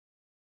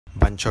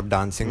bunch of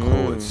dancing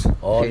hoes.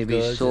 All Faye be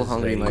girls so is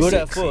hungry, very my Good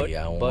sexy. effort,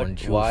 I but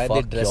want you why they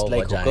fuck dress your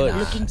like vagina. hookers?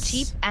 Looking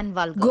cheap and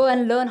vulgar. Go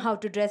and learn how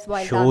to dress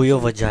while Show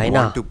your dancing. vagina.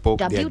 Want to poke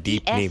their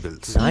deep WTF.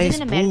 navels. Even Nice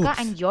in America boobs.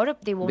 and Europe,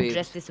 they won't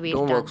dress Babes, this way to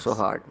don't work so dance.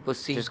 hard.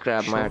 Pussy. Just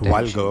grab my Sure. attention.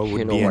 Vulgar would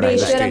You know be what an I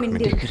like. Besharam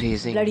understatement. Indians,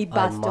 Decreasing. bloody I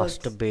bastards.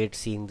 masturbate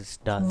seeing this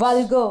dance.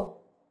 Vulgar.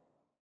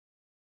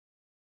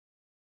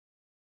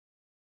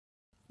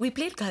 We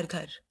played Ghar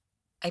Ghar.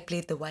 I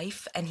played the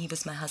wife and he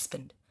was my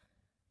husband.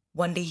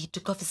 One day he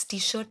took off his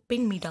t-shirt,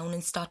 pinned me down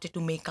and started to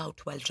make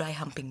out while dry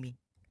humping me.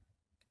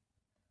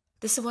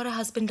 "This is what a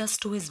husband does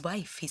to his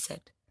wife," he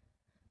said.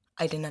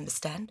 I didn't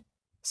understand,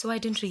 so I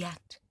didn't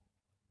react.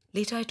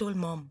 Later I told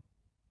Mom.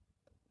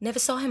 Never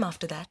saw him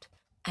after that,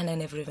 and I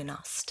never even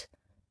asked.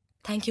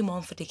 Thank you,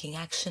 Mom, for taking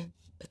action,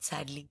 but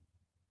sadly.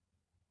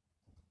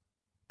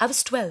 I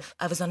was 12.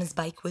 I was on his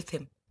bike with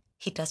him.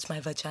 He touched my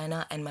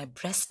vagina and my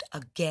breast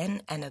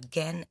again and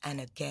again and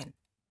again.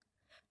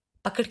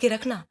 "Pakad ke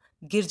rakhna,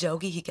 gir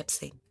jaogi," he kept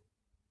saying.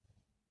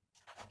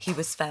 He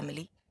was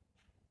family.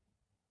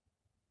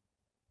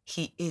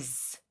 He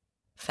is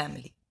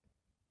family.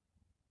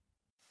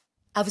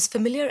 I was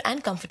familiar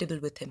and comfortable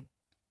with him.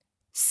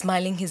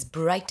 Smiling his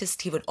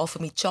brightest, he would offer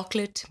me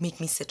chocolate, make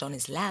me sit on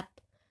his lap,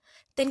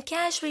 then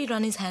casually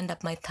run his hand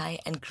up my thigh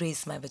and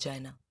graze my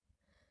vagina.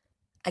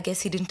 I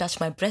guess he didn't touch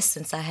my breasts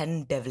since I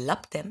hadn't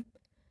developed them.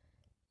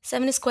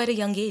 7 is quite a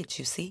young age,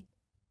 you see.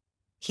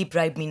 He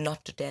bribed me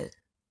not to tell.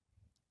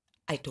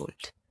 I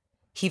told.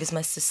 He was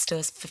my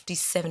sister's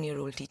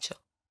 57-year-old teacher.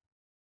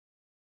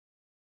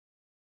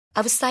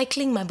 I was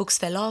cycling, my books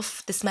fell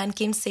off. This man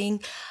came saying,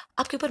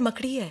 "Aapke upar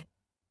makdi hai."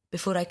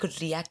 Before I could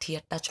react, he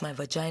had touched my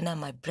vagina,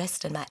 my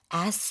breast and my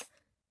ass,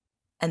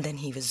 and then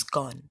he was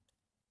gone.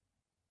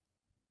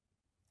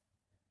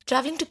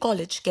 Traveling to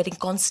college, getting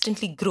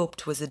constantly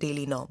groped was a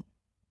daily norm.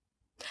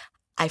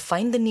 I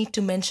find the need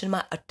to mention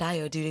my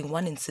attire during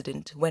one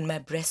incident when my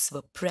breasts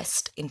were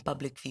pressed in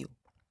public view.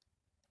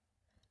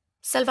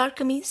 Salwar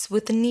kameez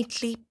with a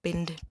neatly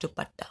pinned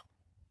dupatta.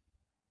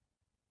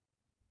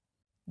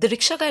 The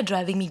rickshaw guy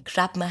driving me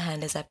grabbed my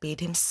hand as I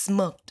paid him,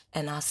 smirked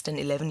and asked an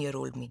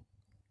 11-year-old me,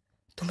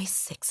 "Tumhe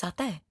sex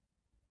aata hai?"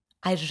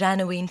 I ran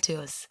away in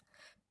tears.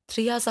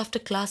 3 hours after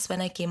class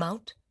when I came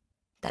out,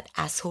 that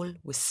asshole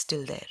was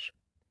still there.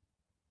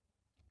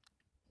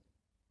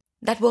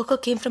 That worker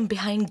came from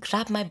behind,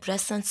 grabbed my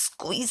breasts and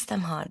squeezed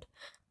them hard.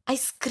 I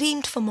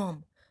screamed for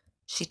Mom.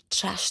 She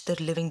trashed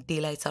the living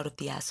daylights out of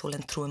the asshole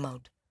and threw him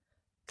out.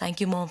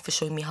 Thank you, Mom, for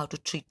showing me how to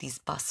treat these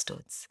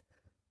bastards.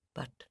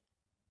 But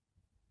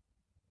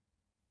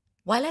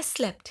while I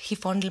slept, he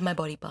fondled my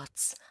body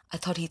parts. I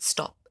thought he'd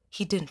stop.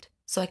 He didn't,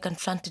 so I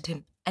confronted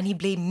him, and he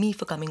blamed me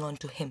for coming on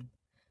to him.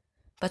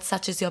 But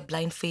such is your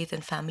blind faith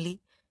in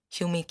family,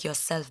 you make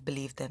yourself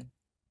believe them.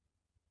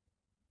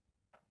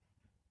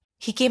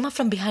 He came up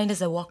from behind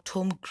as I walked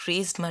home,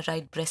 grazed my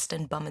right breast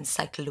and bum and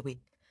cycled away.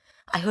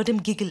 I heard him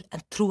giggle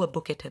and threw a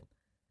book at him.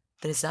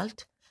 The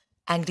result?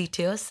 Angry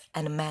tears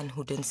and a man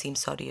who didn't seem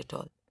sorry at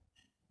all.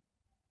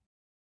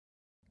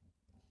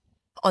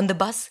 On the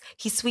bus,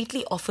 he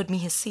sweetly offered me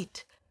his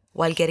seat,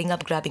 while getting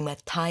up, grabbing my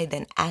thigh,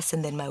 then ass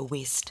and then my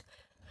waist.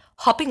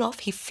 Hopping off,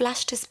 he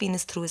flashed his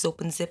penis through his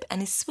open zip and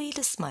his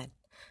sweetest smile.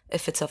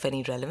 If it's of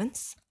any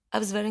relevance, I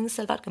was wearing a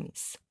salwar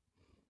kameez.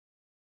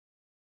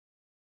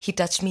 He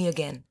touched me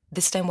again,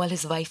 this time while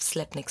his wife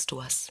slept next to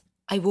us.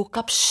 I woke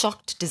up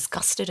shocked,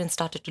 disgusted, and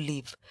started to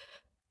leave.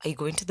 "Are you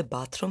going to the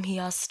bathroom?" he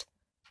asked.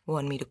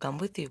 "Want me to come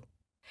with you?"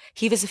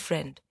 He was a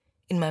friend.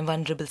 In my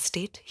vulnerable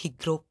state, he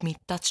groped me,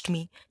 touched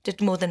me,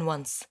 did more than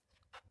once.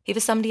 He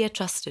was somebody I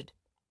trusted.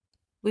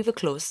 We were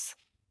close.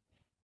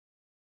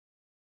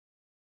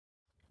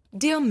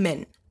 Dear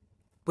men,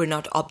 we're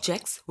not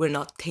objects, we're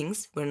not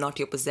things, we're not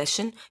your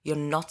possession,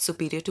 you're not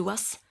superior to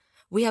us.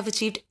 We have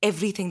achieved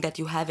everything that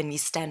you have and we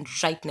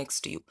stand right next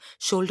to you,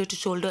 shoulder to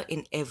shoulder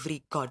in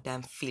every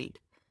goddamn field.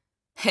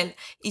 Hell,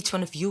 each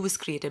one of you was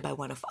created by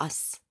one of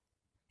us.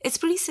 It's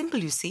pretty simple,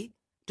 you see.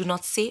 Do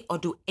not say or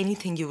do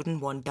anything you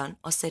wouldn't want done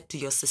or said to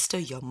your sister,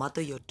 your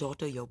mother, your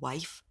daughter, your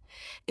wife.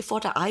 If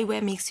what I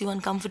wear makes you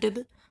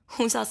uncomfortable,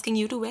 who's asking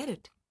you to wear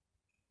it?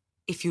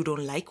 If you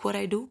don't like what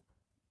I do,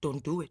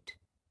 don't do it.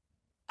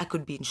 I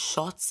could be in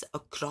shorts, a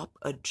crop,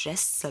 a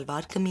dress,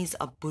 salwar kameez,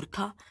 a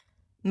burqa.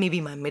 Maybe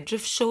my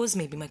midriff shows,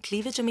 maybe my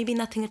cleavage, or maybe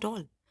nothing at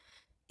all.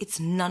 It's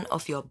none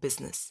of your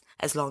business,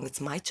 as long as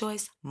it's my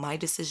choice, my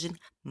decision,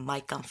 my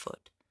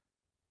comfort.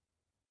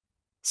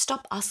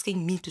 Stop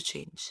asking me to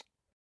change.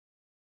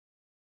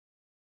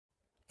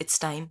 It's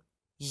time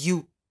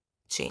you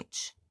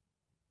change.